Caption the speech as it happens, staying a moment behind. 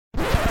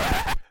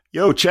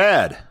Yo,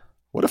 Chad,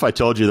 what if I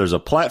told you there's a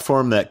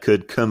platform that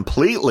could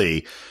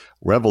completely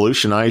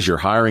revolutionize your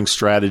hiring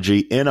strategy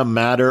in a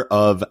matter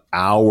of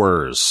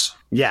hours?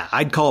 Yeah,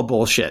 I'd call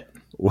bullshit.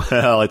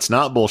 Well, it's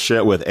not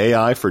bullshit with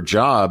AI for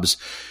Jobs,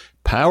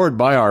 powered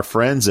by our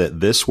friends at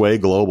This Way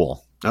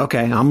Global.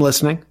 Okay, I'm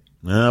listening.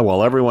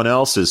 While everyone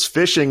else is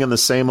fishing in the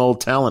same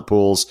old talent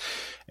pools,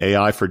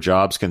 AI for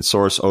Jobs can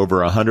source over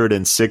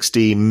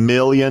 160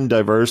 million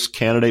diverse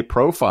candidate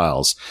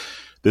profiles.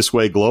 This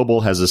Way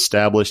Global has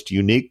established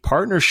unique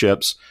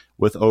partnerships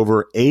with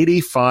over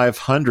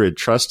 8,500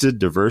 trusted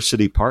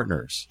diversity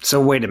partners. So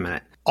wait a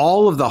minute.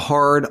 All of the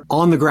hard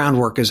on-the-ground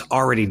work is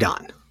already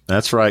done.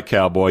 That's right,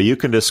 cowboy. You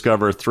can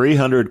discover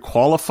 300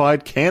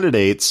 qualified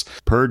candidates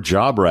per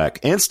job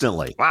rec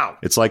instantly. Wow.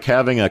 It's like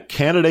having a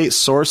candidate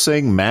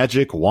sourcing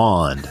magic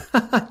wand.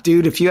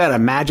 Dude, if you had a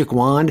magic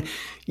wand,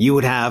 you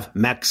would have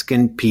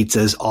Mexican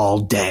pizzas all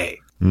day.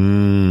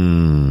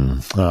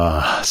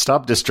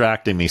 Stop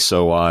distracting me,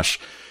 Sowash.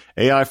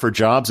 AI for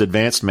Jobs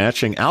advanced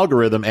matching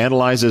algorithm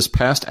analyzes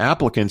past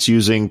applicants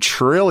using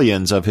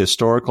trillions of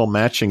historical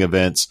matching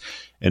events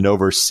and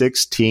over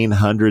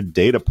 1,600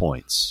 data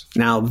points.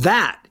 Now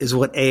that is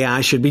what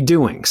AI should be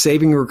doing,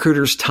 saving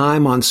recruiters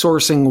time on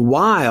sourcing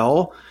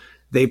while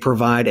they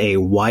provide a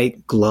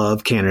white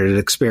glove candidate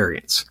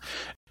experience.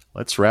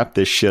 Let's wrap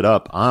this shit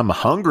up. I'm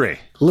hungry.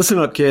 Listen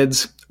up,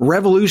 kids.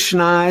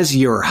 Revolutionize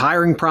your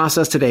hiring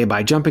process today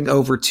by jumping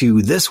over to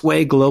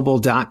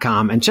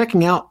thiswayglobal.com and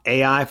checking out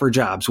AI for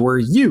Jobs, where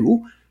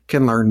you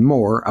can learn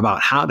more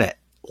about how to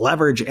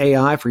leverage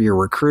AI for your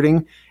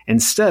recruiting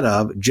instead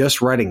of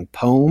just writing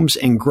poems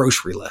and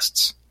grocery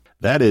lists.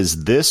 That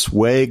is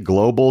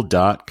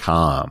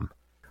thiswayglobal.com.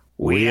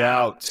 We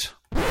out.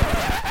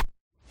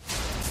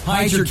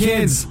 Hide your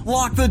kids.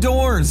 Lock the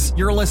doors.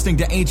 You're listening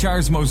to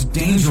HR's most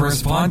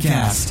dangerous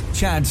podcast.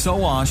 Chad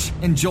Sowash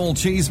and Joel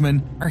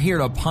Cheeseman are here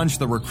to punch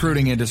the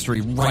recruiting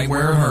industry right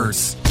where it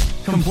hurts.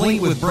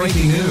 Complete with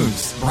breaking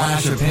news,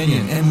 brash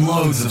opinion, and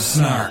loads of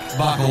snark.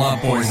 Buckle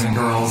up, boys and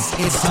girls.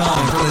 It's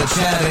time for the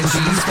Chad and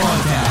Cheese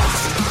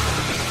Podcast.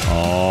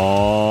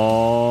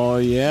 Oh,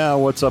 yeah.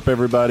 What's up,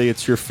 everybody?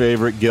 It's your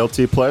favorite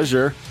guilty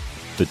pleasure,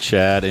 the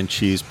Chad and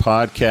Cheese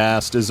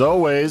Podcast. As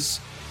always,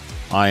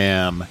 I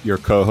am your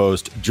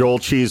co-host, Joel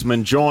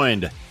Cheeseman,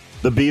 joined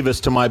the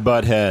Beavis to my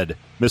butthead,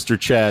 Mr.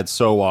 Chad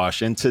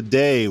Sowash. And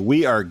today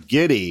we are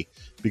giddy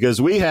because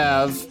we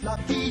have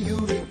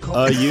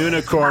a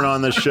unicorn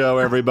on the show,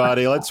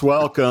 everybody. Let's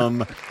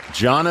welcome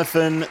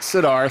Jonathan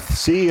Siddharth,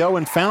 CEO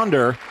and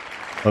founder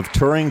of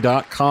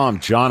Turing.com.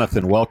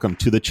 Jonathan, welcome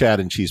to the Chad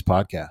and Cheese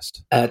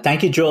Podcast.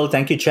 Thank you, Joel.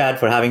 Thank you, Chad,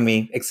 for having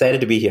me.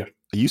 Excited to be here.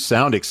 You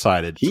sound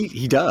excited.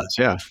 He does,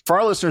 yeah. For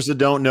our listeners that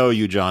don't know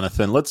you,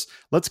 Jonathan, let's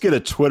get a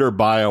Twitter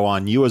bio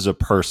on you as a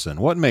person.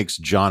 What makes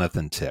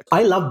Jonathan tick?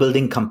 I love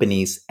building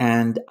companies,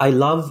 and I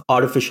love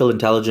artificial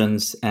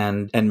intelligence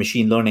and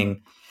machine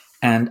learning.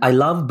 And I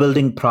love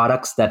building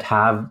products that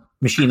have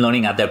machine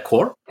learning at their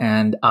core.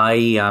 And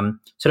I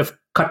sort of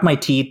cut my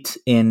teeth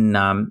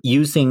in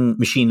using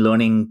machine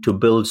learning to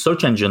build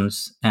search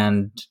engines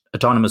and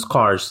autonomous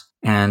cars.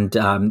 And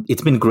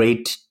it's been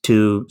great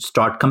to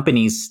start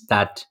companies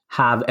that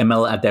have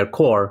ML at their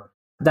core.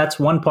 That's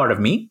one part of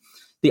me.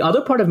 The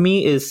other part of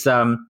me is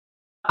I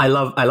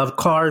love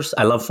cars.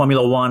 I love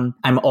Formula One.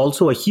 I'm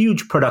also a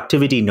huge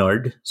productivity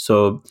nerd.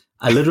 So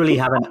I literally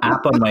have an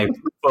app on my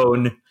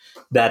phone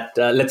that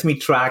lets me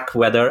track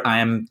whether I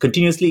am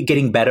continuously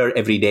getting better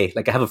every day.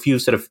 Like I have a few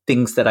sort of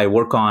things that I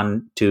work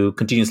on to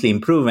continuously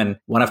improve. And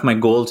one of my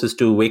goals is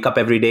to wake up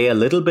every day a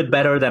little bit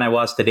better than I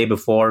was the day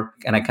before.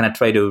 And I kind of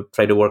try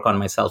to work on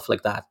myself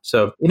like that.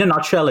 So in a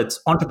nutshell, it's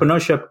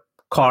entrepreneurship,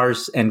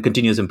 cars, and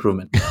continuous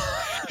improvement.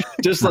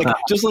 just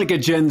like a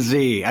Gen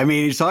Z. I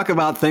mean, you talk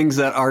about things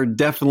that are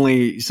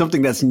definitely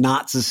something that's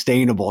not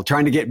sustainable,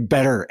 trying to get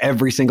better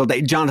every single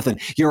day. Jonathan,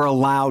 you're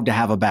allowed to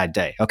have a bad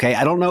day. Okay.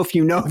 I don't know if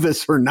you know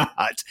this or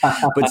not,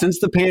 but since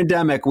the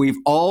pandemic, we've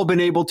all been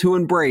able to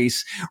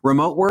embrace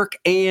remote work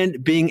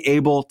and being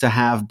able to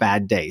have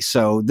bad days.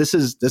 So this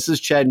is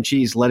Chad and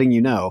Cheese letting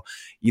you know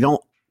you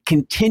don't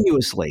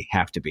continuously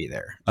have to be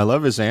there. I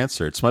love his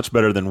answer. It's much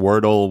better than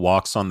Wordle,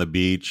 Walks on the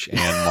Beach,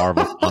 and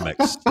Marvel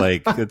Comics.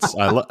 Like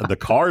the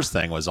Cars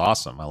thing was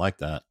awesome. I like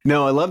that.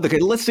 No, I love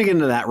let's dig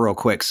into that real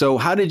quick. So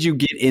how did you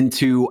get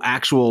into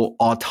actual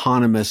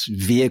autonomous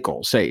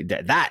vehicles? Say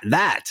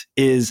that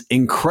is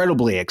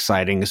incredibly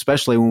exciting,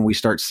 especially when we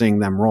start seeing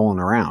them rolling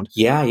around.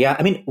 Yeah.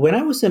 I mean, when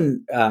I was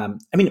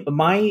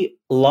my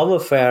love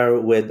affair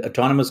with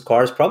autonomous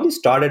cars probably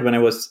started when I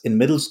was in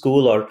middle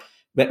school or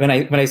when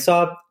I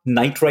saw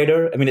Knight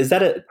Rider. I mean,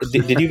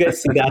 did you guys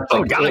see that?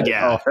 Oh, God,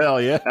 yeah. Oh,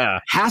 hell yeah.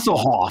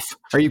 Hasselhoff.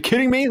 Are you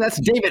kidding me? That's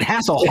David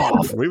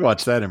Hasselhoff. We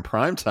watched that in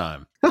prime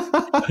time.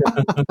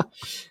 I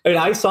mean,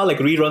 I saw like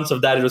reruns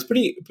of that. It was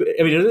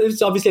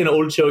it's obviously an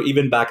old show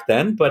even back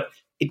then, but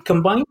it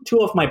combined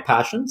two of my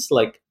passions,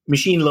 like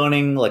machine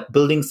learning, like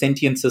building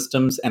sentient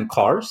systems and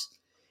cars.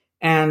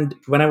 And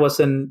when I was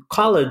in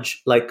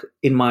college, like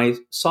in my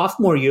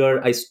sophomore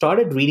year, I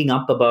started reading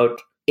up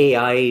about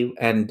AI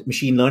and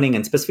machine learning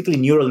and specifically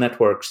neural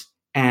networks.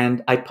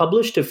 And I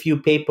published a few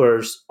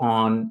papers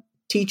on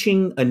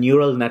teaching a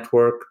neural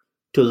network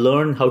to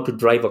learn how to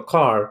drive a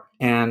car.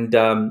 And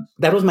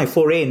that was my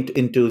foray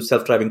into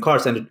self-driving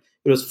cars. And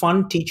it was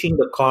fun teaching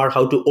the car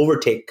how to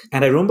overtake.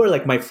 And I remember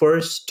like my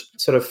first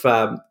sort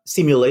of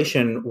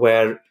simulation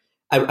where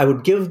I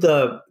would give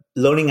the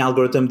learning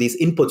algorithm these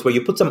inputs where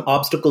you put some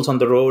obstacles on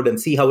the road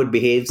and see how it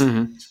behaves.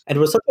 And it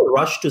was such a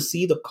rush to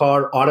see the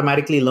car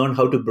automatically learn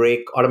how to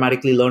brake,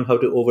 automatically learn how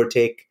to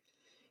overtake.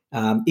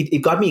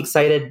 It got me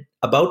excited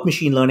about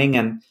machine learning.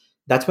 And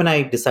that's when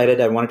I decided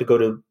I wanted to go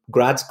to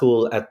grad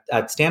school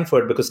at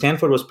Stanford, because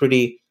Stanford was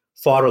pretty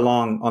far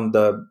along on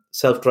the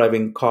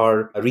self-driving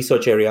car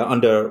research area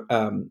under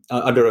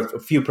a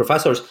few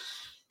professors.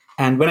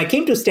 And when I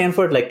came to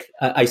Stanford, like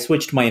I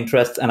switched my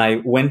interests and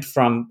I went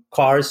from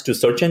cars to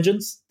search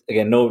engines.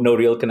 Again, no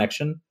real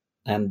connection.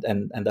 And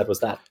that was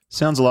that.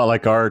 Sounds a lot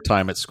like our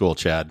time at school,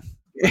 Chad.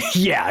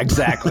 Yeah,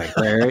 exactly.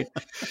 Right.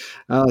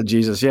 Oh,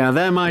 Jesus. Yeah,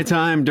 that my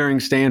time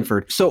during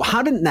Stanford. So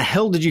how in the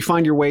hell did you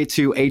find your way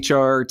to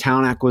HR,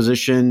 talent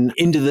acquisition,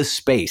 into this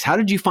space? How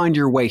did you find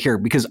your way here?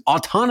 Because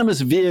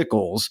autonomous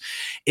vehicles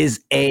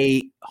is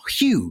a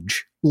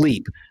huge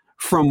leap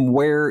from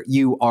where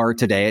you are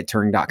today at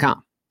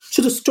Turing.com.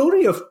 So the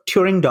story of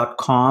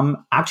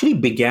Turing.com actually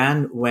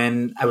began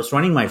when I was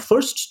running my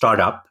first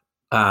startup,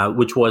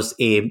 which was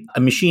a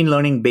machine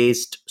learning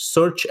based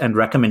search and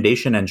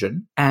recommendation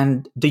engine.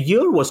 And the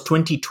year was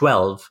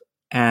 2012.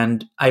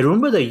 And I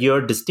remember the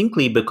year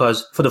distinctly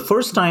because for the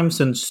first time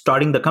since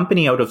starting the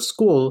company out of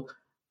school,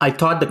 I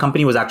thought the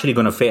company was actually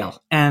going to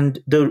fail. And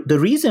the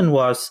reason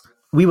was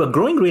we were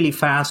growing really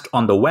fast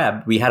on the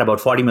web. We had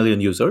about 40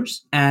 million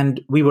users,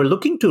 and we were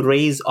looking to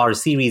raise our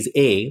Series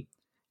A.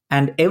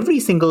 And every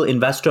single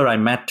investor I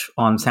met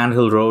on Sand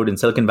Hill Road in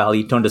Silicon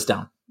Valley turned us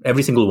down,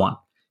 every single one.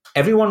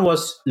 Everyone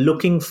was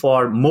looking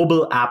for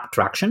mobile app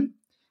traction,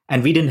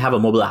 and we didn't have a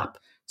mobile app.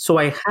 So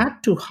I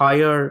had to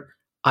hire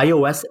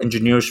iOS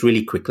engineers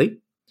really quickly.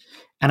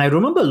 And I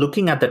remember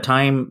looking at the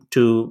time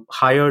to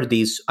hire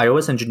these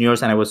iOS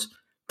engineers, and I was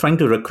trying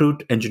to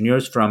recruit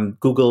engineers from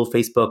Google,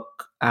 Facebook,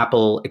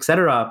 Apple,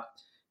 etc.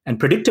 And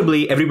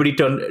predictably, everybody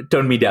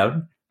turned me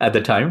down at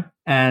the time.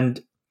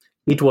 And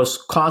it was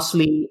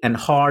costly and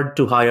hard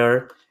to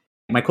hire.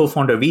 My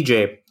co-founder,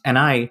 Vijay, and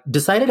I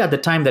decided at the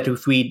time that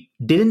if we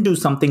didn't do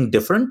something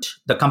different,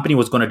 the company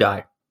was going to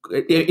die.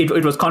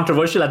 It was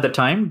controversial at the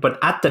time, but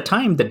at the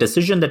time, the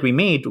decision that we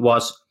made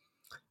was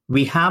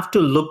we have to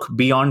look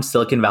beyond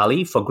Silicon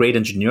Valley for great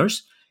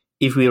engineers.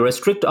 If we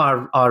restrict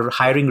our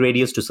hiring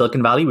radius to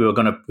Silicon Valley, we were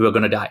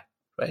gonna die,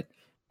 right?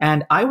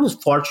 And I was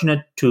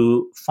fortunate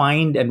to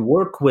find and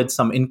work with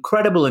some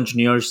incredible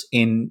engineers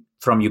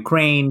from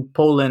Ukraine,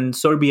 Poland,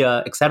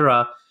 Serbia,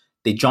 etc.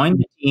 They joined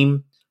the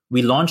team.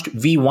 We launched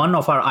V1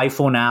 of our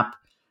iPhone app,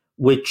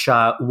 which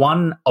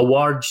won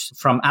awards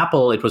from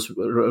Apple. It was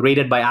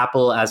rated by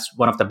Apple as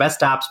one of the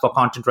best apps for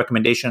content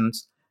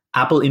recommendations.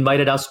 Apple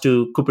invited us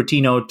to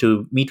Cupertino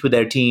to meet with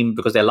their team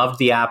because they loved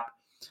the app.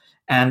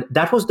 And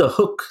that was the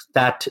hook,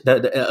 that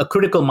a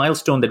critical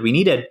milestone that we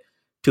needed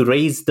to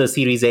raise the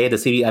Series A.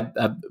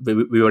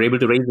 We were able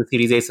to raise the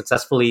Series A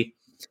successfully.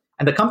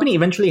 And the company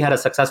eventually had a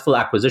successful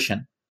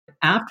acquisition.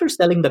 After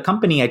selling the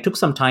company, I took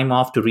some time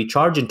off to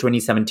recharge in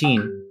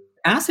 2017.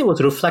 As I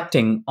was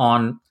reflecting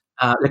on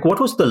what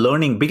was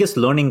the biggest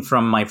learning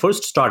from my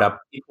first startup,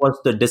 it was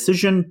the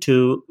decision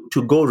to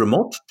go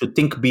remote, to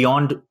think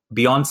beyond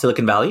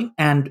Silicon Valley.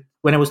 And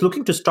when I was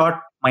looking to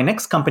start my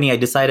next company, I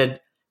decided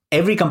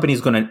every company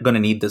is gonna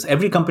need this.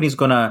 Every company is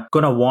gonna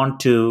want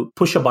to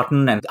push a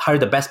button and hire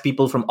the best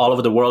people from all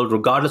over the world,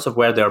 regardless of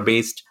where they're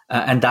based.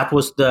 And that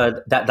was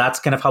that's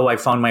kind of how I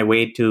found my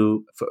way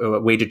to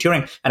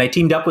Turing. And I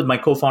teamed up with my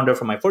co-founder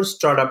for my first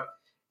startup,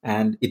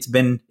 and it's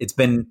been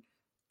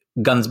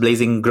guns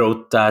blazing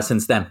growth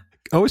since then.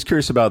 Always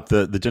curious about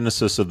the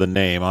genesis of the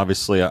name.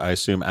 Obviously, I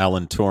assume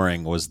Alan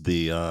Turing was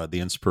the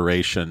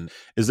inspiration.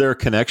 Is there a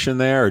connection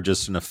there, or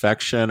just an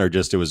affection, or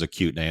just it was a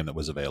cute name that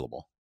was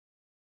available?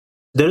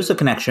 There is a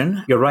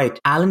connection. You're right.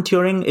 Alan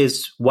Turing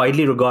is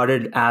widely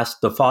regarded as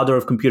the father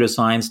of computer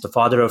science, the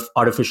father of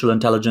artificial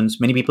intelligence.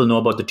 Many people know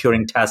about the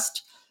Turing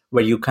test,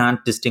 where you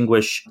can't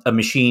distinguish a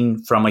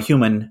machine from a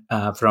human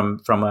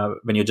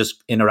when you're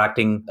just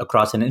interacting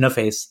across an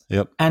interface.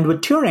 Yep. And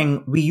with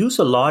Turing, we use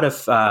a lot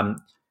of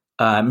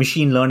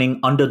machine learning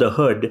under the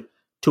hood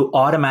to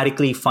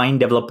automatically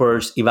find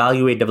developers,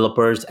 evaluate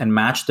developers, and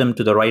match them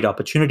to the right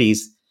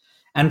opportunities.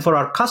 And for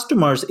our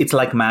customers, it's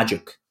like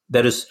magic.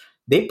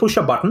 They push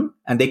a button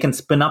and they can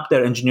spin up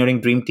their engineering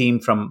dream team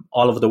from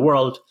all over the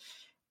world.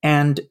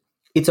 And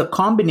it's a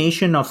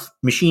combination of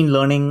machine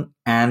learning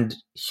and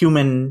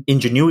human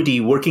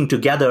ingenuity working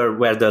together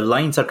where the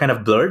lines are kind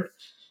of blurred.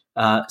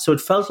 So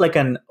it felt like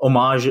an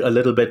homage a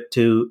little bit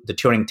to the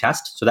Turing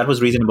test. So that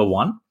was reason number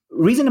one.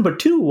 Reason number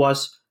two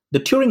was the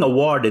Turing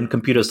Award in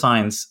computer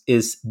science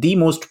is the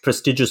most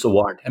prestigious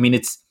award. I mean,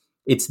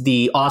 it's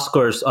the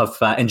Oscars of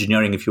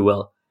engineering, if you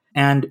will.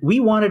 And we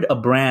wanted a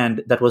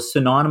brand that was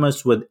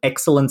synonymous with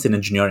excellence in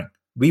engineering.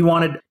 We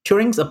wanted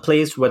Turing's a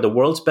place where the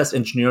world's best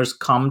engineers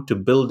come to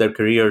build their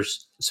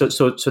careers. So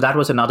that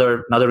was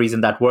another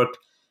reason that worked.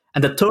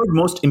 And the third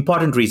most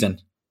important reason,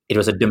 it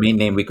was a domain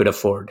name we could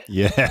afford.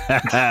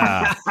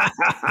 Yeah.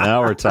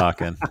 Now we're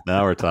talking.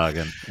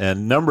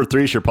 And number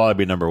 3 should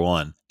probably be number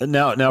 1. And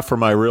now for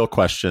my real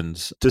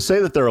questions. To say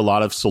that there are a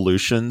lot of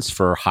solutions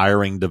for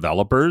hiring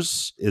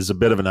developers is a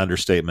bit of an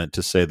understatement,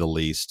 to say the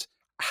least.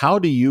 How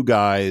do you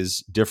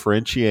guys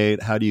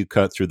differentiate? How do you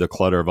cut through the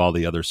clutter of all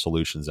the other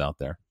solutions out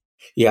there?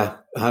 Yeah,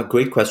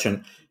 great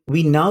question.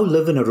 We now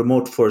live in a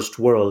remote first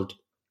world.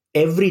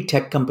 Every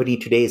tech company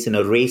today is in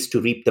a race to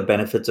reap the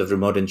benefits of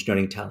remote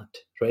engineering talent,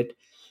 right?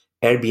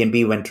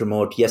 Airbnb went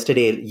remote.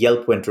 Yesterday,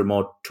 Yelp went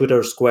remote.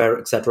 Twitter, Square,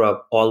 etc.,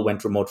 all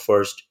went remote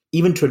first.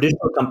 Even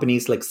traditional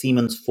companies like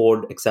Siemens,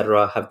 Ford,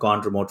 etc., have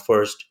gone remote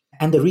first.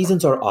 And the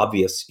reasons are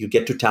obvious. You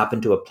get to tap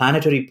into a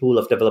planetary pool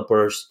of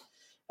developers.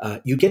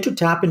 You get to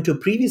tap into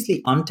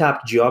previously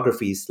untapped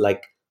geographies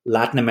like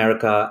Latin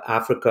America,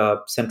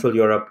 Africa, Central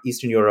Europe,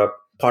 Eastern Europe,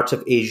 parts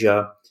of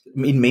Asia.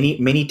 In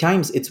many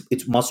times,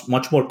 it's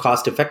much more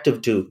cost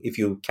effective too if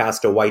you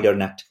cast a wider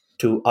net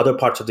to other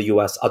parts of the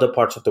US, other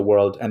parts of the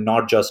world, and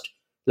not just,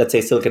 let's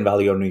say, Silicon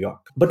Valley or New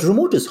York. But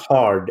remote is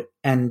hard,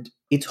 and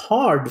it's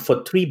hard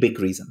for 3 big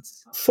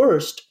reasons.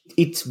 First,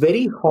 it's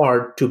very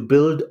hard to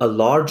build a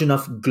large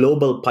enough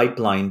global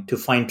pipeline to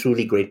find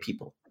truly great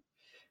people.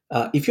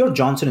 If you're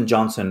Johnson &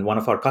 Johnson, one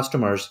of our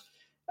customers,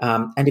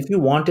 and if you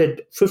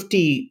wanted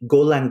 50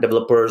 Golang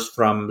developers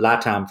from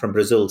LATAM, from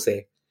Brazil,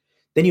 say,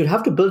 then you'd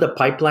have to build a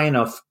pipeline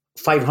of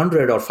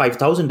 500 or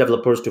 5,000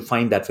 developers to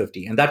find that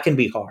 50. And that can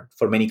be hard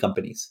for many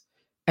companies.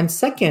 And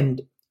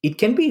second, it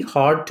can be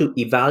hard to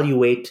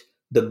evaluate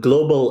the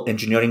global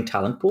engineering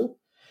talent pool.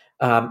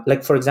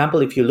 Like, for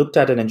example, if you looked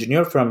at an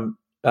engineer from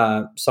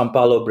Sao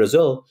Paulo,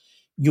 Brazil,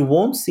 you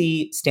won't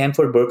see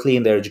Stanford, Berkeley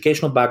in their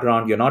educational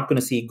background. You're not going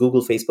to see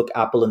Google, Facebook,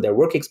 Apple in their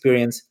work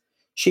experience.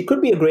 She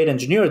could be a great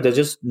engineer. There's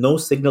just no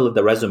signal in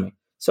the resume.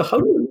 So how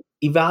do you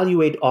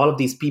evaluate all of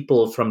these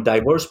people from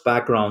diverse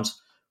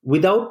backgrounds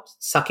without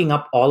sucking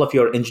up all of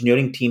your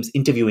engineering team's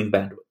interviewing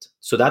bandwidth?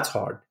 So that's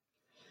hard.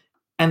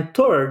 And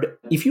third,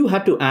 if you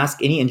had to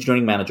ask any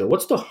engineering manager,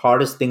 what's the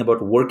hardest thing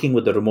about working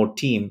with the remote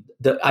team?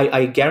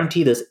 I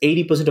guarantee this,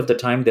 80% of the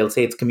time, they'll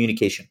say it's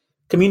communication.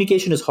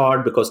 Communication is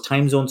hard because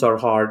time zones are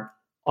hard.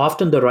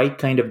 Often the right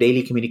kind of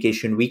daily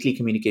communication, weekly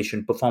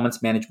communication,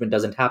 performance management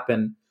doesn't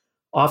happen.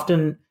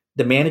 Often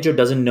the manager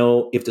doesn't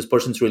know if this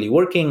person's really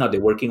working. Are they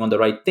working on the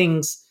right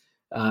things?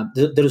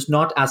 There is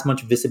not as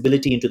much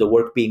visibility into the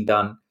work being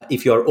done.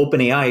 If you're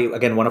OpenAI,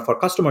 again, one of our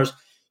customers,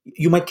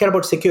 you might care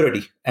about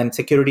security. And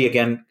security,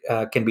 again,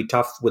 can be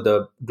tough with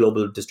a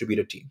global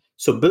distributed team.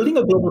 So building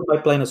a global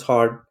pipeline is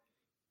hard.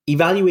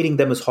 Evaluating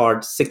them is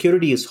hard.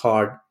 Security is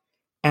hard.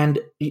 And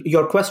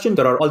your question,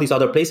 there are all these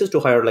other places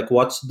to hire, like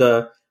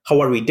how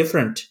are we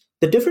different?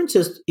 The difference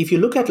is, if you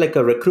look at like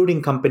a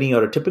recruiting company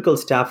or a typical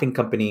staffing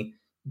company,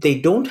 they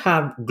don't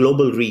have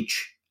global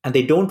reach and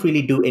they don't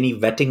really do any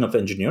vetting of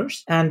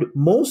engineers. And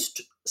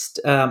most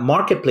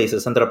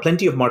marketplaces, and there are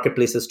plenty of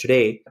marketplaces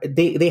today,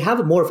 they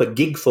have more of a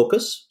gig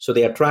focus. So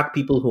they attract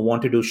people who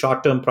want to do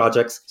short-term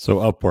projects. So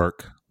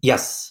Upwork.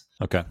 Yes.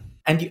 Okay.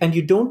 And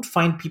you don't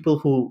find people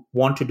who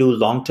want to do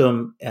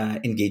long-term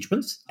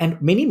engagements.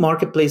 And many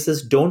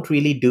marketplaces don't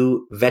really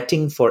do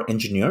vetting for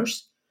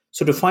engineers.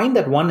 So to find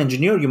that one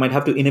engineer, you might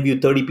have to interview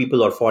 30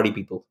 people or 40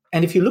 people.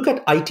 And if you look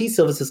at IT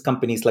services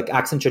companies like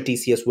Accenture,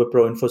 TCS,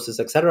 Wipro, Infosys,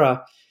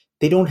 etc.,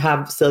 they don't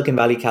have Silicon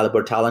Valley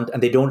caliber talent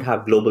and they don't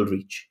have global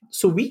reach.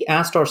 So we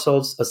asked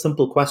ourselves a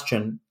simple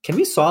question: can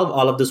we solve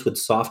all of this with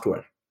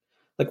software?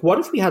 Like, what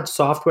if we had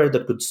software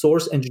that could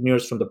source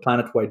engineers from the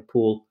planet-wide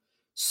pool,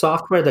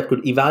 software that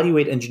could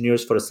evaluate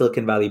engineers for a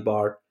Silicon Valley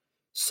bar,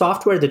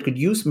 software that could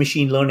use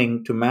machine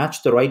learning to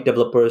match the right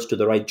developers to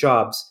the right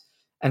jobs,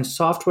 and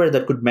software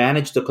that could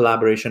manage the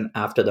collaboration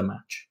after the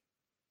match?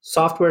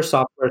 Software,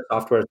 software,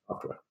 software,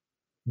 software.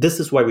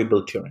 This is why we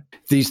built Turing.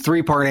 These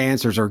 3-part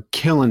answers are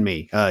killing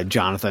me,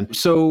 Jonathan.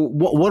 So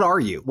what are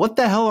you? What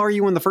the hell are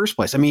you in the first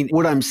place? I mean,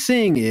 what I'm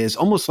seeing is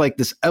almost like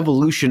this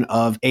evolution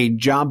of a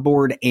job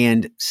board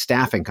and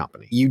staffing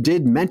company. You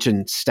did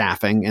mention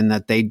staffing and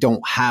that they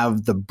don't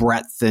have the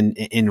breadth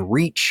and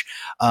reach,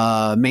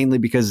 mainly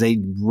because they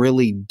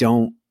really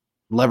don't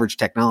leverage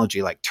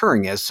technology like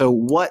Turing is. So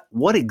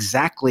what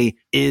exactly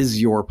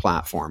is your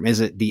platform? Is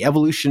it the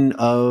evolution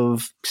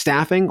of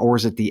staffing, or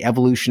is it the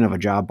evolution of a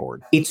job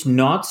board? It's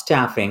not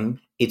staffing.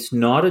 It's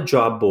not a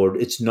job board.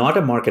 It's not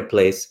a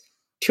marketplace.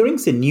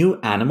 Turing's a new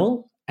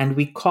animal, and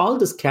we call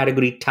this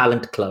category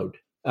Talent Cloud.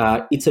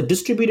 It's a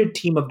distributed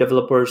team of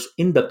developers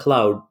in the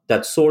cloud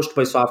that's sourced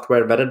by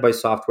software, vetted by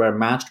software,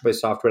 matched by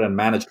software, and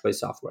managed by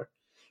software.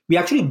 We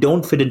actually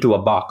don't fit into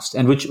a box,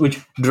 and which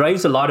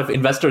drives a lot of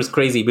investors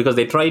crazy, because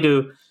they try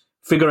to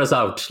figure us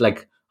out.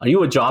 Like, are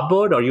you a job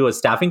board? Are you a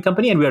staffing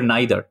company? And we are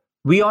neither.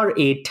 We are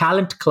a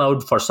talent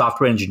cloud for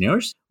software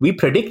engineers. We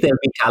predict there'll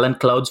be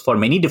talent clouds for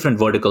many different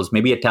verticals,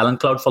 maybe a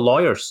talent cloud for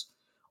lawyers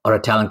or a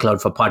talent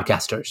cloud for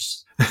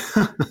podcasters.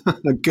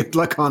 Good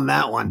luck on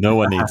that one. No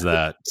one needs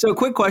that. So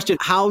quick question.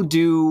 How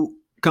do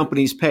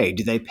companies pay?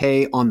 Do they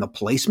pay on the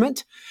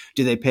placement?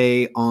 Do they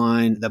pay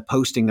on the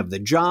posting of the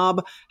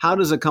job? How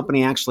does a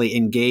company actually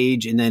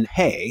engage and then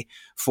pay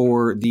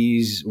for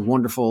these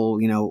wonderful,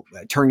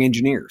 Turing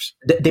engineers?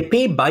 They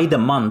pay by the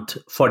month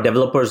for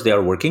developers they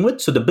are working with.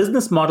 So the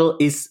business model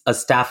is a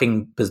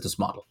staffing business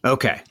model.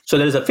 Okay. So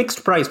there is a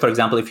fixed price. For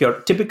example, if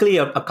you're typically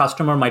a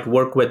customer might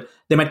work with,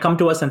 they might come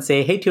to us and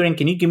say, hey, Turing,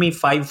 can you give me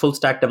 5 full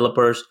stack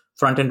developers,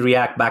 front-end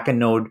React, back-end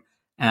Node?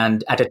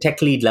 And at a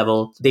tech lead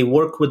level, they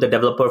work with the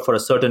developer for a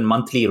certain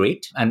monthly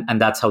rate.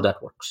 And that's how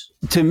that works.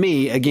 To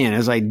me, again,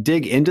 as I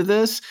dig into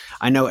this,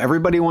 I know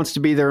everybody wants to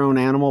be their own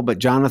animal, but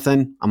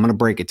Jonathan, I'm going to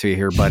break it to you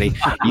here, buddy.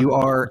 You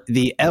are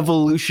the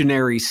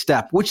evolutionary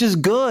step, which is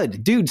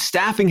good. Dude,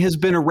 staffing has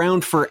been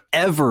around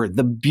forever.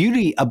 The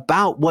beauty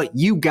about what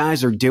you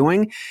guys are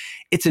doing,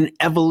 it's an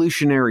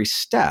evolutionary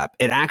step.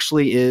 It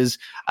actually is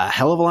a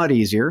hell of a lot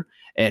easier.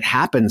 It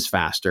happens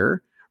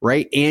faster,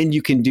 right? And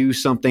you can do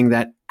something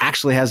that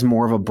actually has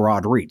more of a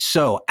broad reach.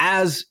 So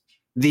as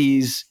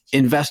these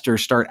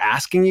investors start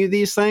asking you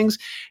these things,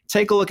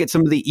 take a look at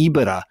some of the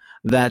EBITDA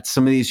that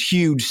some of these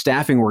huge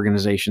staffing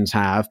organizations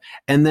have,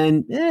 and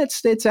then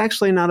it's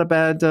actually not a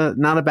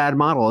bad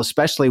model,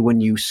 especially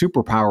when you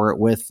superpower it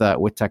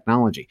with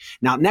technology.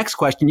 Now, next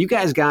question: you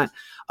guys got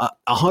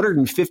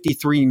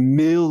 153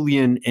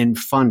 million in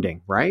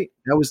funding, right?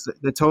 That was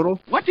the total.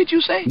 What did you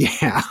say?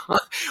 Yeah,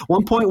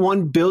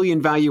 1.1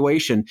 billion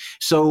valuation.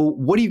 So,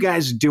 what are you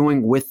guys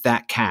doing with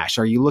that cash?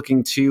 Are you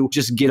looking to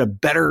just get a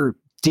better,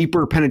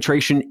 deeper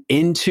penetration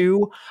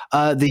into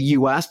the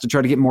U.S. to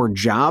try to get more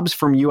jobs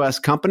from U.S.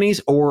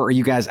 companies, or are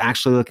you guys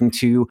actually looking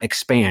to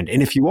expand?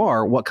 And if you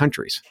are, what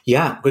countries?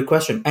 Yeah, good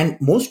question. And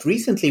most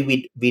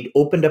recently, we'd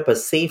opened up a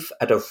SAFE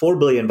at a 4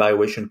 billion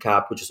valuation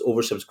cap, which is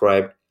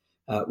oversubscribed,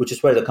 which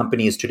is where the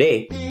company is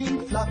today.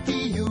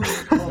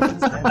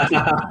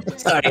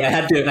 Sorry, I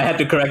had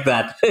to correct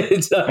that.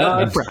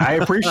 I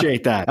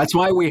appreciate that. That's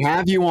why we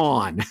have you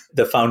on.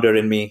 The founder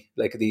in me,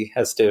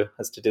 has to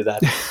do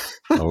that.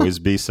 Always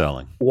be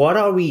selling. What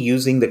are we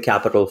using the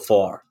capital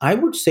for? I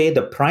would say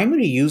the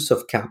primary use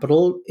of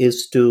capital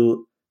is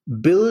to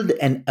build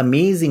an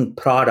amazing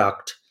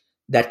product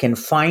that can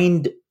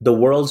find the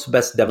world's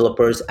best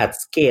developers at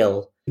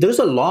scale. There's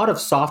a lot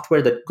of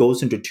software that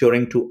goes into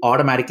Turing to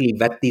automatically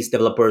vet these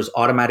developers,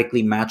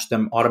 automatically match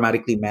them,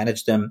 automatically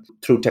manage them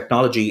through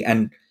technology.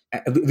 And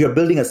we are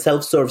building a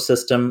self-serve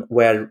system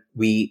where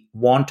we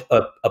want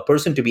a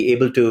person to be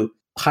able to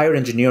hire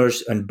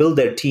engineers and build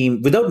their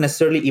team without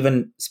necessarily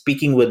even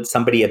speaking with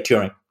somebody at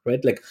Turing,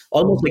 right? Like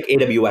almost like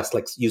AWS,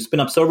 like you spin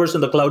up servers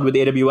in the cloud with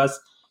AWS,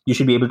 you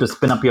should be able to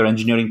spin up your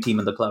engineering team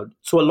in the cloud.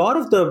 So a lot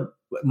of the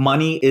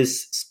money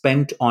is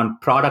spent on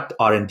product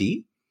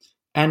R&D.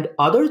 And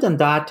other than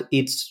that,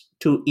 it's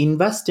to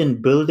invest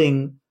in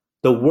building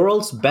the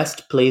world's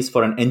best place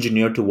for an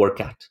engineer to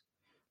work at.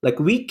 Like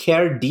we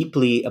care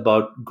deeply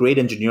about great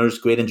engineers,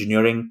 great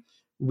engineering.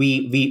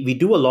 We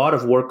do a lot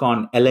of work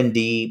on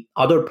L&D,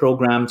 other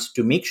programs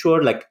to make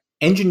sure like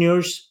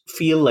engineers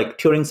feel like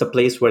Turing's a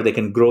place where they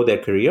can grow their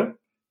career.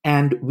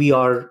 And we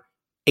are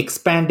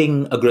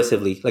expanding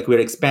aggressively. Like we're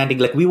expanding,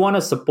 like we want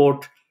to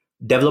support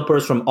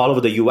developers from all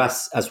over the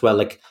US as well.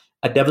 Like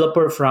a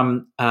developer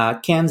from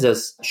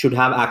Kansas should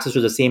have access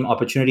to the same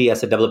opportunity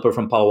as a developer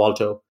from Palo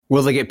Alto.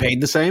 Will they get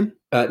paid the same?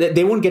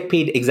 They won't get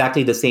paid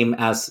exactly the same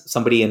as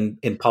somebody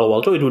in Palo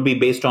Alto. It would be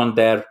based on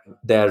their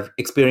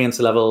experience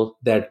level,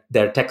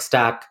 their tech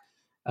stack.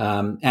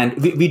 And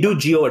we do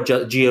geo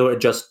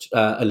adjust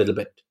a little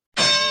bit.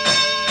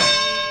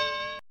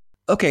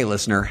 Okay,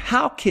 listener,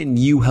 how can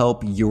you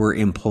help your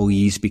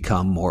employees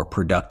become more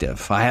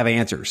productive? I have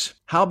answers.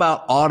 How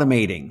about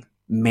automating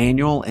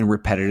manual and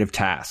repetitive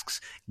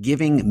tasks,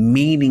 giving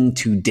meaning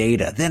to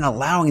data, then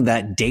allowing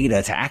that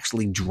data to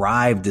actually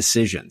drive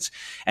decisions?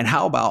 And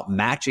how about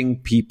matching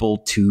people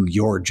to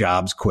your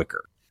jobs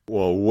quicker?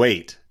 Well,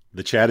 wait.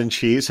 The Chad and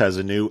Cheese has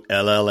a new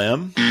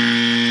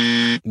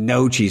LLM?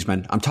 No,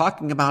 Cheeseman. I'm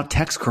talking about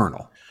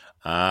TextKernel.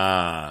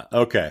 Ah,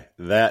 okay.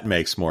 That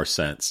makes more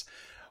sense.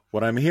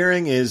 What I'm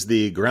hearing is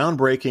the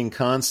groundbreaking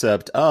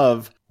concept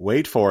of,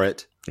 wait for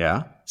it,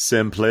 yeah,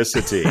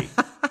 simplicity.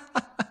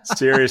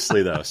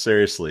 Seriously,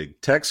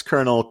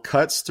 TextKernel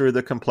cuts through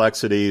the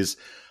complexities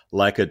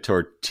like a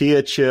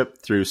tortilla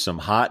chip through some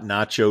hot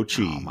nacho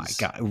cheese. Oh my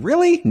God.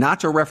 Really?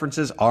 Nacho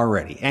references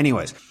already.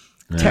 Anyways,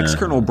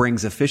 TextKernel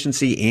brings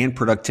efficiency and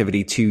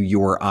productivity to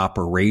your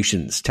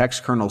operations.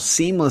 TextKernel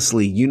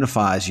seamlessly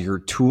unifies your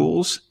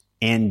tools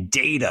and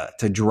data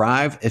to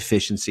drive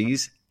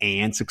efficiencies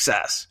and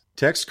success.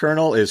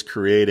 TextKernel is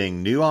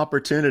creating new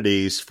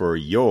opportunities for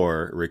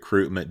your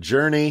recruitment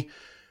journey,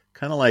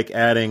 kind of like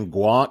adding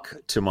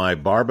guac to my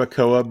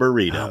barbacoa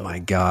burrito. Oh my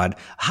God.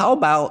 How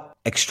about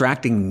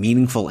extracting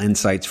meaningful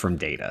insights from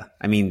data?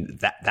 I mean,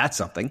 that's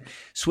something.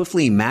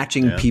 Swiftly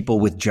matching people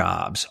with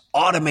jobs,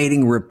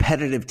 automating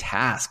repetitive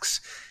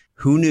tasks.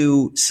 Who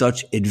knew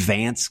such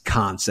advanced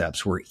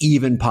concepts were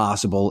even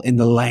possible in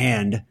the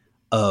land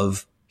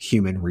of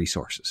human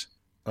resources?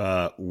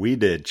 We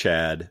did,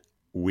 Chad.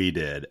 We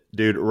did.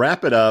 Dude,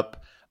 wrap it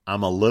up.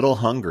 I'm a little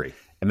hungry.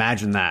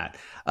 Imagine that.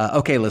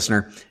 Okay,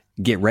 listener,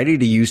 get ready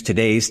to use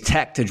today's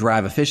tech to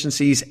drive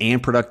efficiencies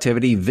and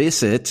productivity.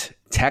 Visit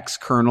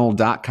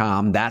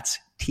textkernel.com. That's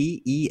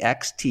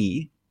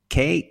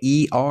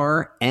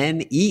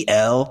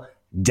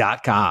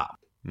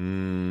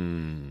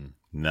TEXTKERNEL.com.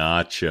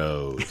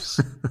 Nachos.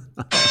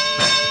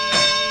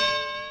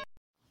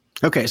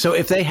 Okay, so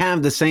if they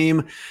have the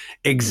same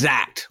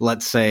exact,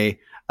 let's say,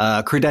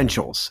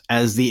 credentials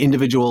as the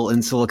individual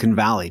in Silicon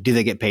Valley, do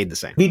they get paid the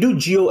same? We do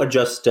geo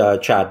adjust,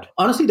 Chad.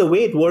 Honestly, the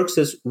way it works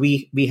is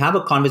we have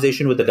a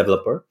conversation with the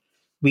developer.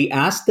 We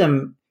ask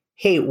them,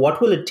 hey,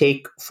 what will it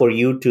take for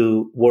you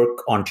to work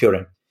on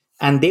Turing?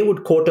 And they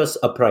would quote us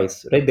a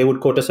price, right? They would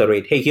quote us a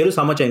rate. Hey, here is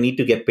how much I need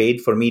to get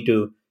paid for me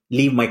to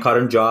leave my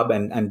current job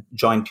and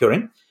join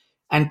Turing.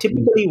 And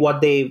typically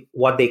what they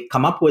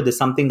come up with is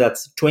something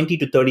that's 20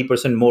 to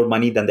 30% more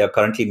money than they're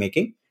currently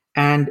making.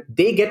 And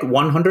they get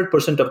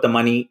 100% of the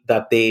money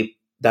that they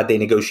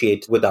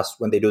negotiate with us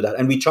when they do that.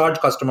 And we charge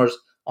customers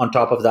on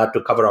top of that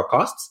to cover our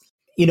costs.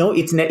 You know,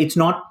 it's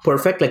not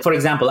perfect. Like, for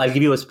example, I'll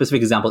give you a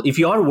specific example. If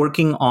you are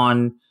working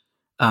on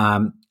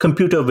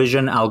computer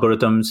vision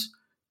algorithms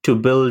to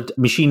build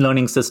machine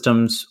learning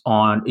systems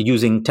on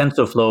using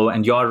TensorFlow,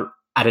 and you're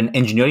at an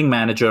engineering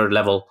manager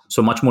level,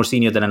 so much more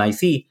senior than an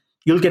IC,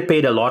 you'll get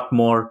paid a lot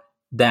more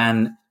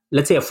than,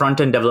 let's say, a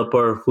front-end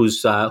developer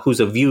who's a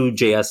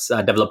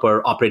Vue.js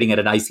developer operating at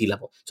an IC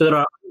level. So there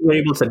are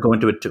variables that go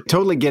into it too.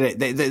 Totally get it.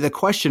 The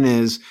question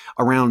is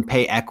around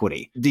pay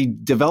equity. The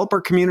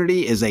developer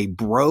community is a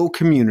bro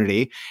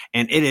community,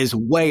 and it is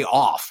way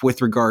off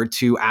with regard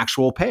to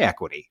actual pay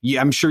equity.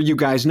 I'm sure you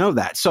guys know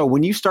that. So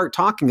when you start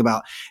talking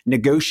about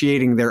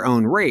negotiating their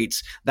own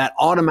rates, that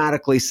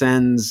automatically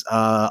sends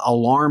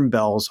alarm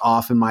bells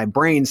off in my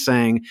brain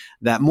saying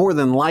that more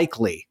than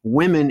likely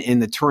women in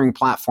the Turing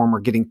platform are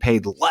getting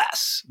paid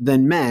less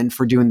than men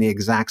for doing the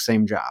exact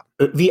same job.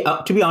 To be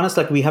honest,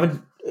 like we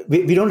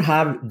don't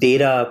have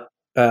data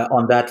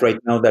on that right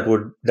now that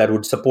would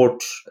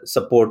support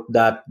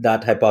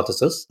that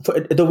hypothesis.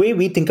 The way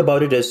we think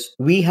about it is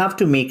we have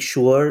to make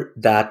sure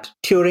that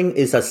Turing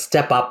is a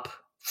step up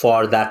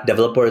for that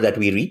developer that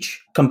we reach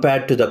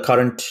compared to the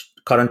current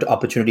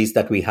opportunities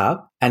that we have,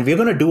 and we're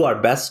going to do our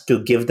best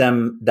to give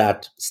them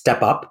that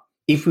step up.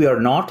 If we are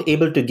not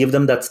able to give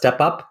them that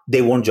step up,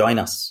 they won't join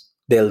us.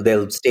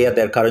 They'll stay at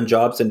their current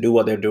jobs and do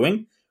what they're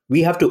doing.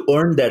 We have to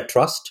earn their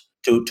trust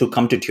to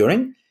come to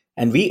Turing.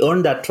 And we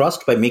earn that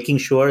trust by making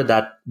sure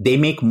that they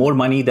make more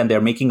money than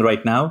they're making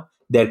right now.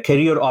 Their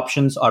career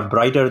options are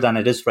brighter than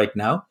it is right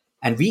now.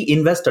 And we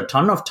invest a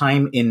ton of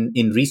time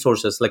in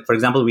resources. Like, for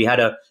example, we had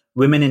a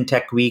Women in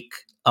Tech Week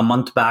a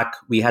month back.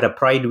 We had a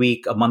Pride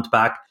Week a month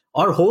back.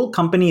 Our whole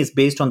company is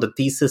based on the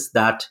thesis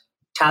that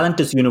talent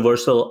is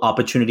universal,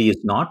 opportunity is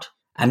not.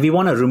 And we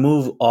want to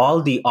remove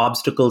all the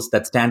obstacles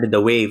that stand in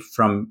the way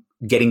from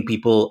getting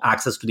people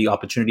access to the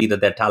opportunity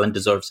that their talent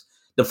deserves.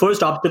 The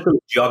first obstacle is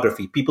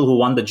geography. People who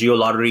won the Geo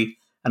Lottery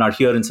and are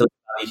here in Silicon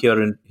Valley,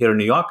 here in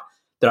New York.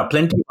 There are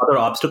plenty of other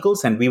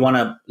obstacles, and we want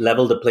to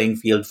level the playing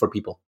field for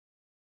people.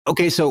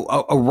 Okay, so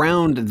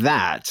around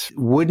that,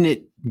 wouldn't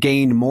it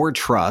gain more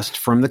trust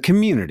from the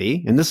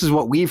community? And this is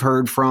what we've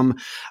heard from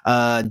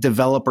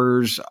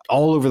developers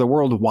all over the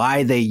world,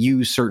 why they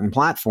use certain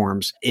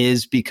platforms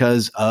is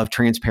because of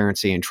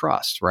transparency and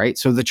trust, right?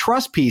 So the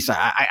trust piece,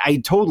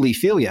 I totally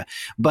feel you,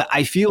 but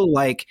I feel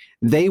like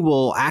they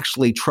will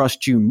actually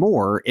trust you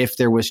more if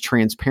there was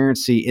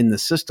transparency in the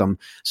system.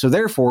 So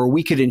therefore,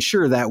 we could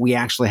ensure that we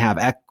actually have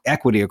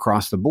equity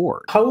across the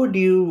board. How would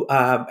you,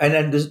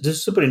 and this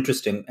is super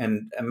interesting,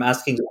 and I'm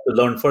asking to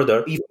learn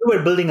further. If you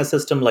were building a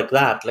system like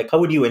that, like how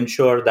would you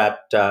ensure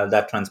that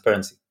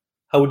transparency?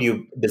 How would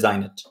you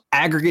design it?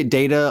 Aggregate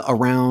data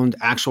around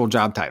actual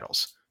job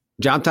titles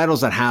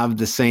that have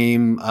the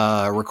same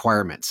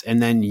requirements. And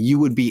then you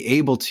would be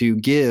able to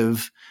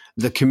give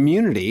the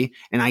community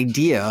an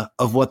idea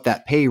of what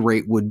that pay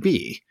rate would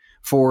be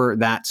for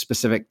that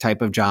specific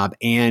type of job.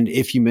 And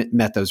if you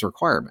met those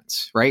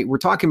requirements, right? We're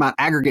talking about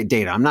aggregate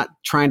data. I'm not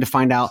trying to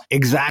find out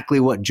exactly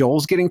what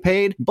Joel's getting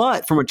paid,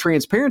 but from a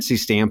transparency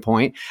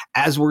standpoint,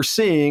 as we're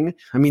seeing,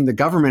 I mean, the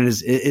government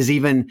is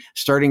even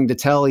starting to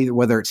tell either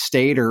whether it's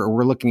state or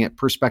we're looking at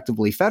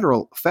prospectively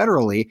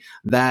federally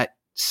that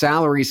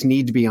salaries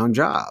need to be on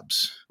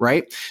jobs,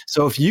 right?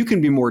 So if you can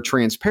be more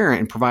transparent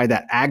and provide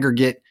that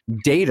aggregate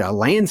data,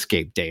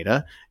 landscape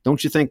data,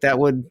 don't you think that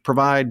would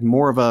provide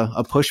more of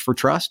a push for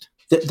trust?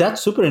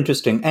 That's super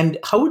interesting. And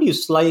how would you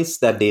slice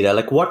that data?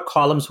 Like what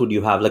columns would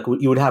you have? Like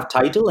you would have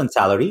title and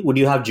salary. Would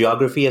you have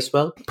geography as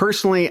well?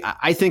 Personally,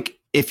 I think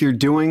if you're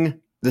doing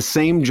the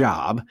same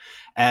job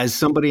as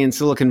somebody in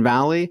Silicon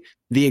Valley,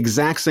 the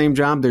exact same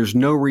job, there's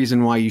no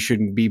reason why you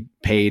shouldn't be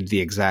paid the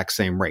exact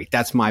same rate.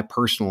 That's my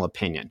personal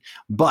opinion.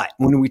 But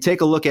when we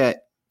take a look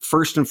at,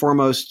 first and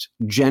foremost,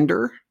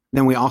 gender,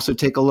 then we also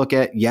take a look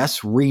at,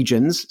 yes,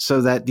 regions,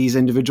 so that these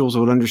individuals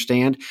would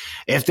understand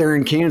if they're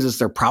in Kansas,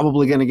 they're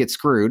probably going to get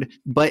screwed.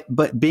 But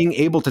being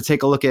able to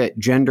take a look at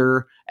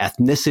gender,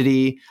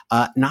 ethnicity,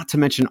 not to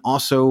mention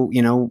also,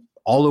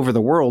 all over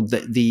the world,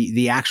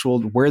 the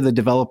actual where the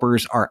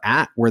developers are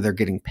at, where they're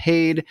getting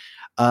paid,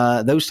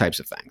 those types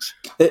of things.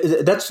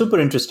 That's super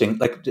interesting.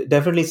 Like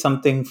definitely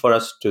something for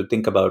us to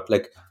think about.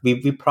 Like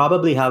we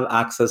probably have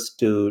access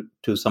to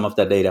some of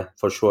that data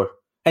for sure.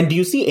 And do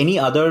you see any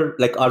other,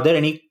 like, are there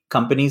any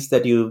companies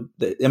that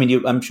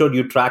I'm sure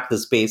you track the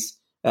space.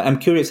 I'm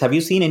curious, have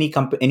you seen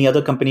any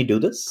other company do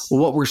this?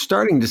 Well, what we're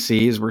starting to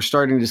see is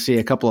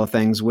a couple of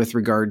things with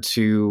regard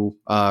to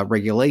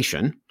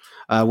regulation,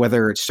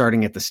 whether it's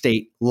starting at the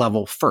state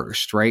level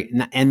first, right?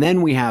 And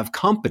then we have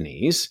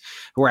companies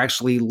who are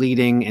actually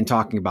leading and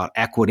talking about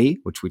equity,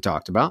 which we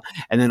talked about,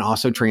 and then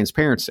also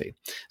transparency.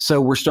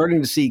 So we're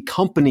starting to see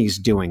companies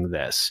doing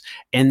this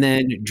and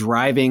then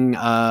driving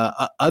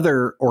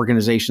other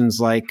organizations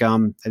like, I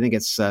think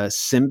it's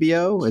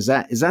Symbio. Is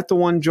that the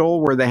one,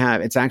 Joel, where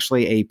it's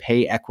actually a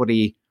pay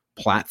equity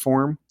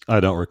platform? I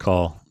don't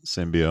recall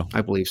Symbio.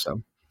 I believe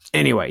so.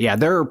 Anyway, yeah,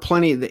 there are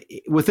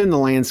plenty within the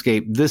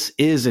landscape. This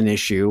is an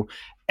issue.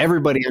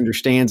 Everybody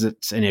understands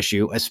it's an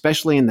issue,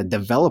 especially in the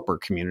developer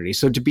community.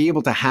 So to be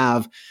able to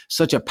have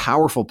such a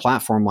powerful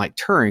platform like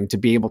Turing to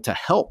be able to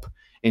help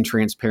in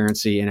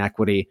transparency and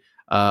equity,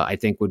 I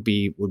think would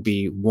be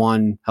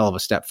one hell of a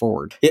step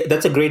forward. Yeah,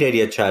 that's a great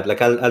idea, Chad.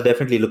 Like I'll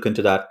definitely look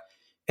into that.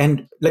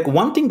 And like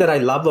one thing that I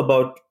love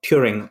about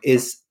Turing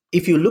is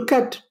if you look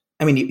at,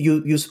 I mean,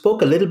 you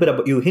spoke a little bit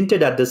about, you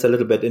hinted at this a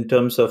little bit in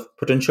terms of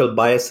potential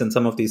bias in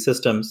some of these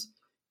systems.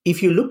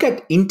 If you look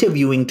at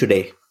interviewing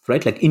today,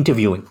 right, like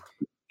interviewing,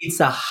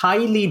 it's a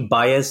highly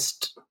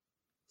biased,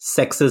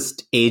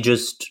 sexist,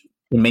 ageist,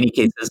 in many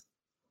cases,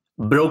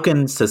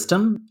 broken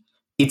system.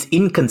 It's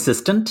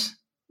inconsistent,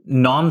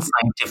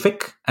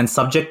 non-scientific, and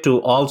subject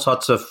to all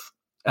sorts of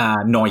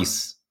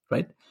noise,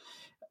 right?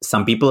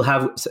 Some people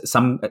have,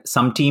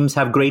 some teams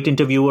have great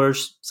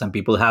interviewers, some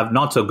people have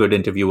not so good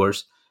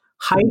interviewers.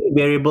 Highly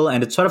variable,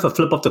 and it's sort of a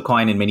flip of the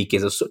coin in many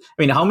cases. So, I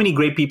mean, how many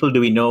great people do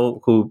we know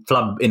who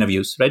flub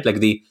interviews, right?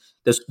 Like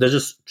there's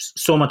just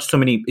so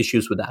many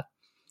issues with that.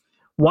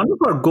 One of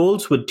our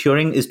goals with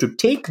Turing is to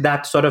take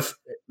that sort of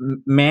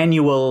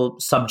manual,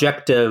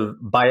 subjective,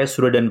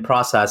 bias-ridden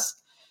process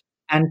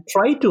and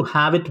try to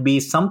have it be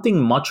something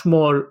much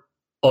more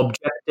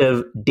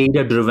objective,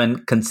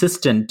 data-driven,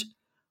 consistent,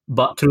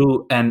 but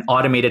through an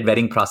automated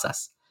vetting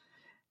process.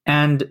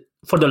 And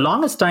for the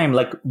longest time,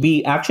 like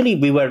we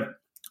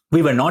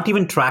were not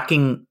even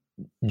tracking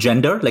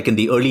gender, like in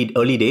the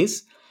early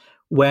days,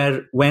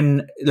 where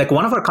when like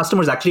one of our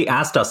customers actually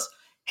asked us,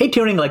 "Hey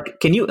Turing, like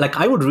can you, like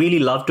I would really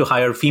love to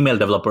hire female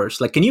developers.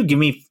 Like can you give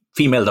me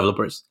female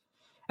developers?"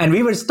 And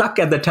we were stuck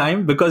at the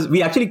time because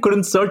we actually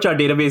couldn't search our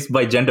database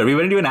by gender. We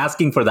weren't even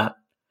asking for that.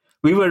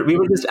 We were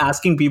just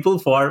asking people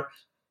for,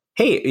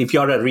 "Hey, if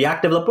you're a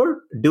React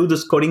developer, do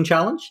this coding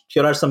challenge.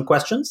 Here are some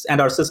questions," and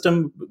our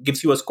system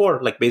gives you a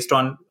score like based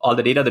on all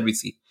the data that we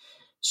see.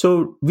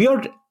 So we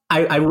are.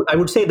 I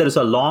would say there is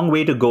a long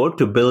way to go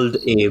to build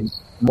a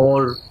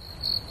more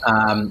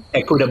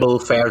equitable,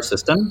 fair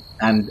system.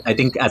 And I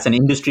think as an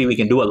industry, we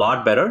can do a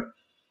lot better.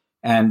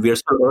 And we are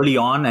still early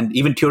on, and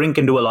even Turing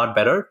can do a lot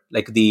better.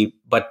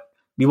 But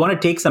we want to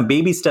take some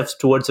baby steps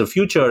towards the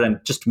future and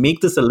just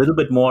make this a little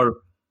bit more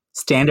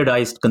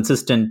standardized,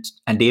 consistent,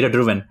 and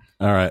data-driven.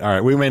 All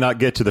right. We may not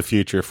get to the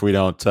future if we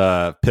don't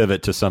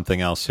pivot to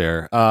something else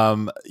here.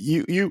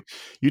 You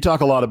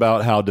talk a lot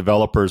about how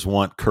developers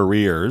want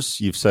careers.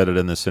 You've said it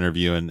in this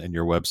interview, and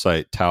your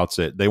website touts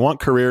it. They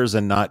want careers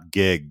and not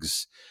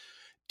gigs.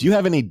 Do you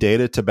have any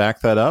data to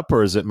back that up,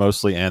 or is it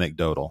mostly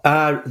anecdotal?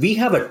 We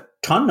have a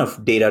ton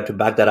of data to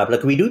back that up.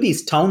 Like we do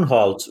these town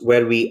halls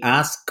where we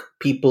ask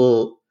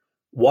people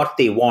what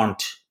they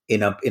want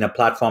in a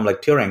platform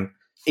like Turing.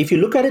 If you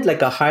look at it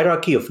like a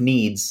hierarchy of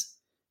needs,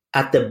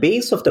 at the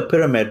base of the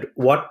pyramid,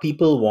 what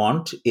people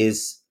want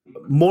is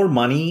more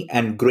money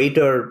and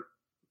greater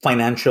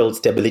financial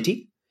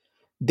stability.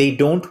 They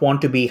don't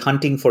want to be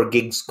hunting for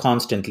gigs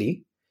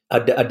constantly.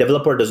 A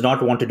developer does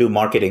not want to do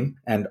marketing.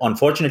 And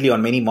unfortunately,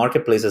 on many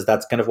marketplaces,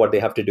 that's kind of what they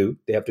have to do.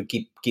 They have to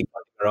keep hunting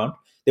around.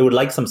 They would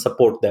like some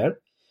support there.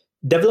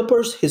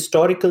 Developers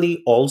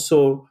historically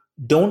also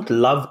don't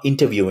love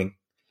interviewing.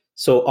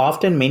 So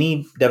often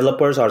many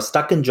developers are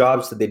stuck in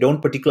jobs that they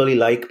don't particularly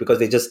like because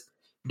they just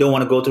don't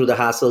want to go through the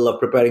hassle of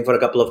preparing for a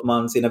couple of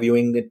months,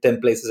 interviewing in 10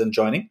 places and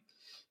joining.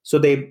 So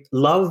they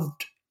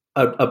loved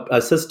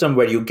a system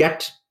where you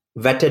get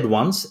vetted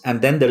once,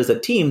 and then there is a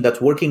team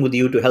that's working with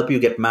you to help you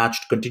get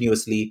matched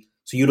continuously,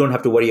 so you don't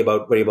have to worry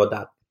about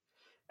that.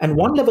 And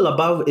one level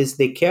above is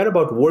they care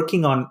about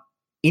working on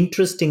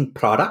interesting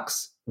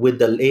products with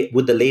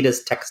the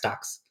latest tech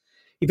stacks.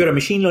 If you're a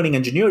machine learning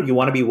engineer, you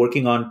want to be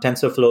working on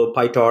TensorFlow,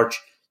 PyTorch.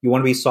 You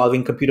want to be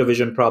solving computer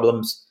vision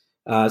problems,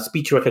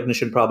 speech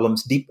recognition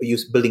problems,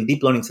 building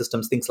deep learning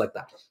systems, things like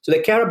that. So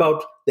they care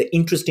about the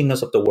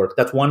interestingness of the work.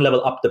 That's one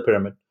level up the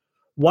pyramid.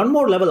 One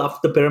more level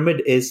up the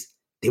pyramid is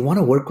they want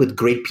to work with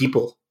great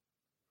people.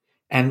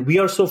 And we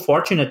are so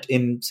fortunate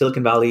in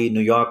Silicon Valley,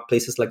 New York,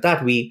 places like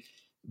that. We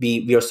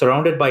are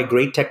surrounded by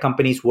great tech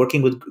companies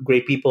working with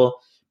great people.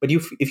 But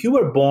if you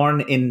were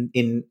born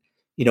in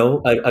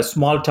a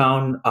small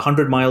town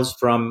 100 miles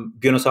from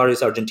Buenos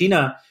Aires,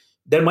 Argentina,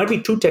 there might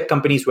be 2 tech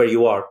companies where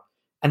you are.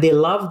 And they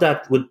love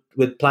that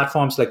with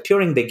platforms like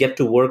Turing, they get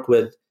to work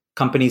with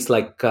companies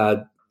like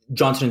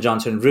Johnson &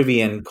 Johnson,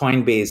 Rivian,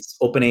 Coinbase,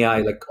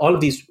 OpenAI, like all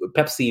of these,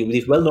 Pepsi,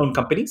 these well-known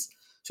companies.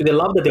 So they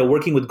love that they're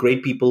working with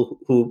great people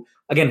who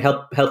again,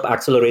 help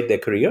accelerate their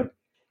career.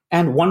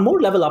 And one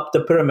more level up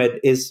the pyramid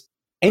is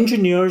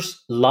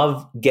engineers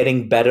love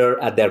getting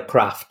better at their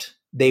craft.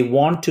 They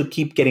want to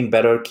keep getting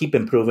better, keep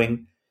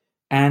improving.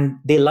 And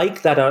they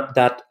like that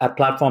at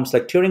platforms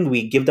like Turing,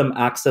 we give them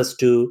access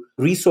to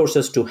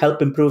resources to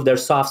help improve their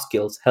soft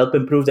skills, help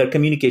improve their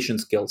communication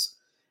skills,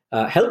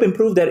 help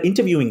improve their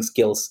interviewing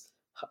skills,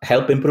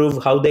 help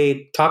improve how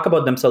they talk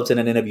about themselves in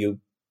an interview,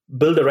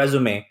 build a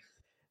resume.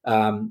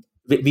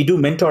 We do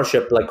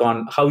mentorship, like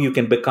on how you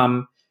can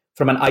become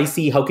from an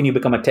IC, how can you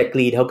become a tech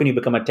lead? How can you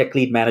become a tech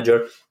lead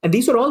manager? And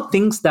these are all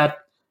things that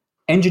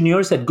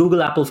engineers at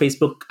Google, Apple,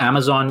 Facebook,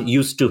 Amazon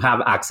used to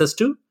have access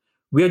to.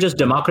 We are just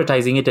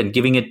democratizing it and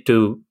giving it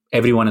to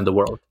everyone in the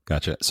world.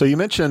 Gotcha. So you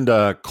mentioned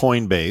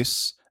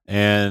Coinbase,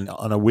 and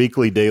on a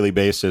weekly, daily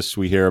basis,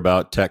 we hear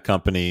about tech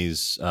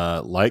companies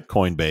like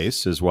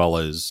Coinbase, as well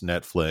as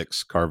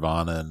Netflix,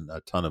 Carvana, and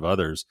a ton of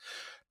others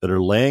that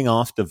are laying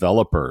off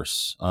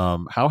developers.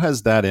 How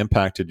has that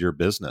impacted your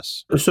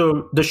business?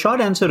 So the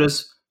short answer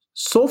is,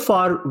 so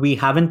far, we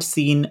haven't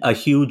seen a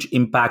huge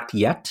impact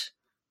yet.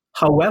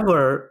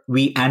 However,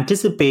 we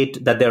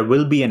anticipate that there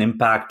will be an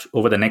impact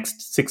over the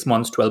next 6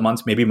 months, 12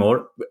 months, maybe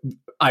more.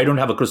 I don't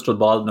have a crystal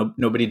ball.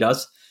 Nobody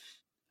does.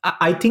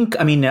 I think,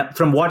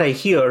 from what I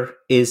hear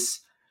is,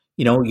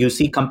 you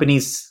see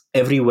companies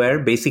everywhere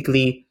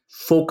basically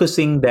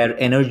focusing their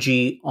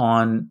energy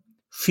on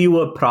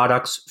fewer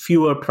products,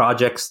 fewer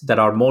projects that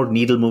are more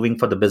needle moving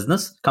for the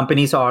business.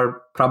 Companies are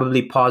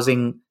probably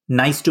pausing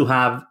nice to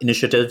have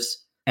initiatives.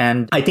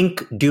 And I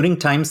think during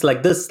times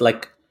like this,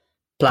 like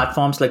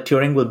platforms like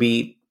Turing will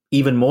be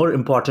even more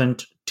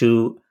important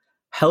to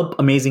help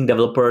amazing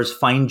developers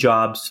find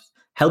jobs,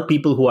 help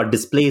people who are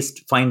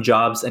displaced find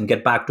jobs and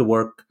get back to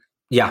work.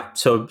 Yeah.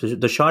 So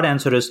the short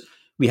answer is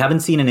we haven't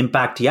seen an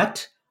impact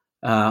yet,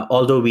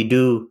 although we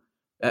do.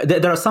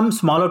 There are some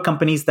smaller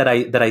companies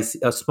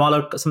some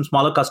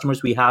smaller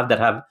customers we have that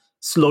have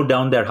slowed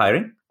down their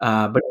hiring,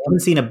 but we haven't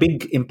seen a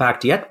big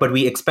impact yet, but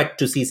we expect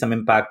to see some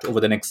impact over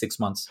the next 6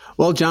 months.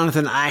 Well,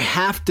 Jonathan, I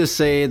have to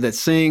say that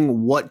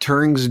seeing what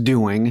Turing's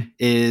doing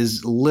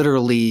is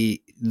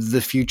literally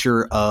the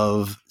future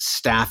of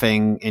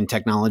staffing and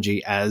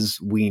technology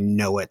as we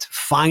know it,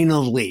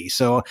 finally.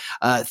 So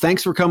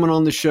thanks for coming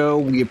on the show.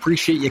 We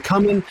appreciate you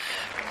coming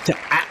to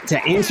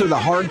answer the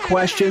hard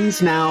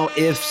questions. Now,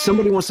 if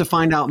somebody wants to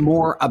find out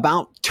more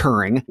about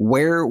Turing,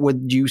 where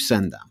would you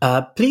send them?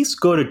 Please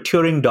go to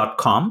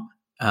Turing.com.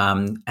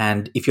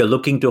 And if you're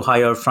looking to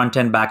hire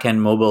front-end,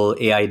 back-end, mobile,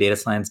 AI, data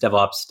science,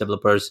 DevOps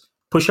developers,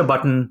 push a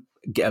button,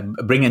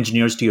 bring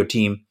engineers to your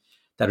team.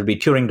 That would be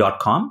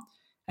Turing.com.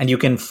 And you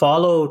can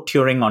follow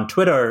Turing on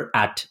Twitter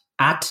at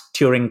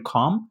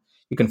TuringCom.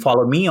 You can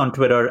follow me on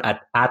Twitter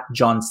at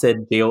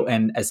JonSidd,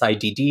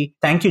 JONSIDD.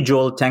 Thank you,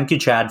 Joel. Thank you,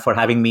 Chad, for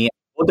having me.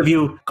 Both of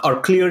you are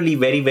clearly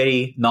very,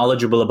 very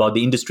knowledgeable about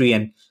the industry.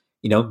 And,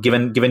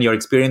 given your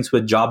experience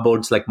with job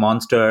boards like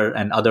Monster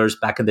and others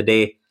back in the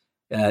day,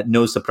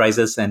 no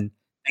surprises. And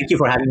thank you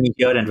for having me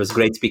here. And it was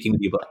great speaking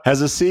with you both.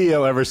 Has a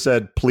CEO ever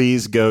said,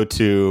 please go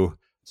to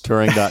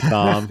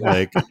Turing.com?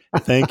 Like,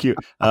 thank you.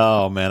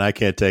 Oh, man, I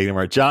can't take it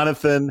anymore.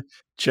 Jonathan,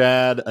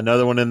 Chad,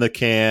 another one in the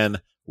can.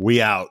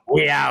 We out.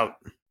 We out.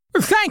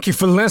 Thank you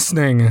for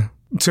listening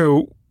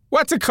to,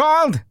 what's it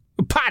called?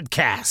 A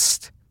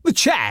podcast. The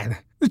Chad.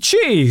 The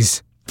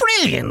Cheese.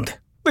 Brilliant.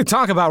 They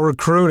talk about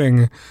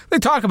recruiting. They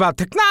talk about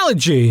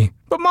technology.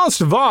 But most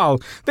of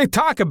all, they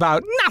talk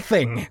about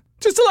nothing.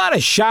 Just a lot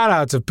of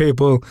shout-outs of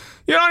people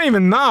you don't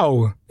even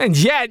know. And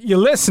yet you're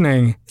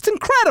listening. It's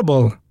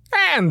incredible.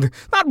 And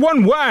not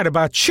one word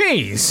about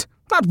cheese.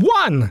 Not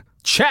one.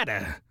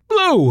 Cheddar.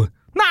 Blue.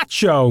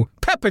 Nacho.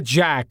 Pepper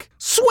Jack.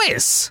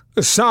 Swiss.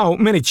 So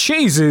many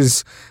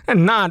cheeses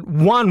and not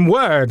one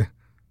word.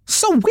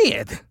 So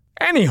weird.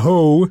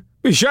 Anywho,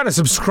 be sure to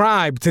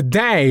subscribe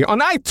today on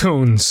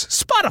iTunes,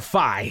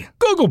 Spotify,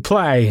 Google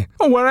Play,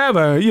 or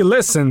wherever you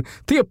listen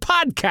to your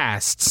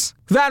podcasts.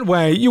 That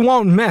way you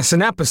won't miss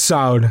an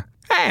episode.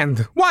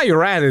 And while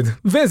you're at it,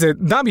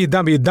 visit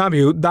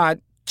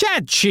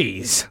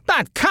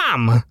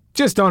www.chadcheese.com.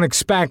 Just don't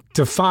expect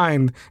to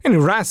find any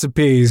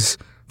recipes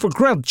for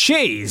grilled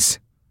cheese.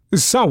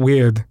 It's so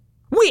weird.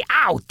 We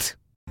out!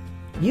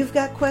 You've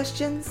got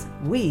questions,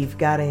 we've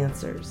got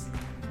answers.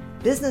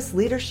 Business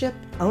leadership,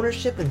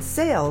 ownership, and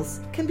sales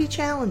can be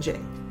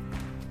challenging.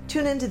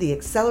 Tune into the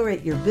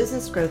Accelerate Your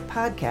Business Growth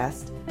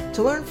podcast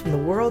to learn from the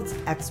world's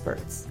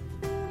experts.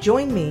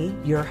 Join me,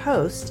 your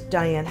host,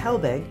 Diane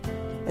Helbig,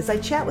 as I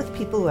chat with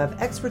people who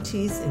have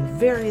expertise in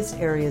various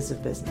areas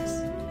of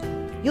business.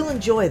 You'll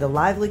enjoy the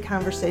lively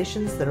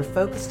conversations that are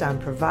focused on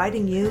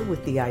providing you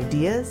with the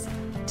ideas,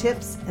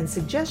 tips, and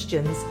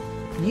suggestions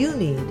you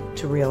need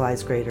to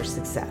realize greater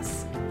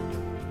success.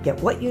 Get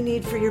what you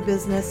need for your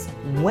business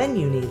when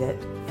you need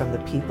it from the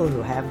people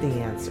who have the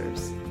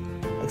answers.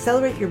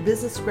 Accelerate Your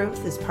Business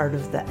Growth is part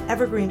of the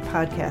Evergreen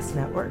Podcast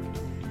Network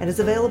and is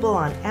available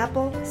on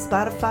Apple,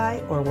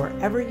 Spotify, or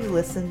wherever you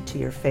listen to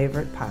your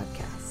favorite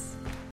podcast.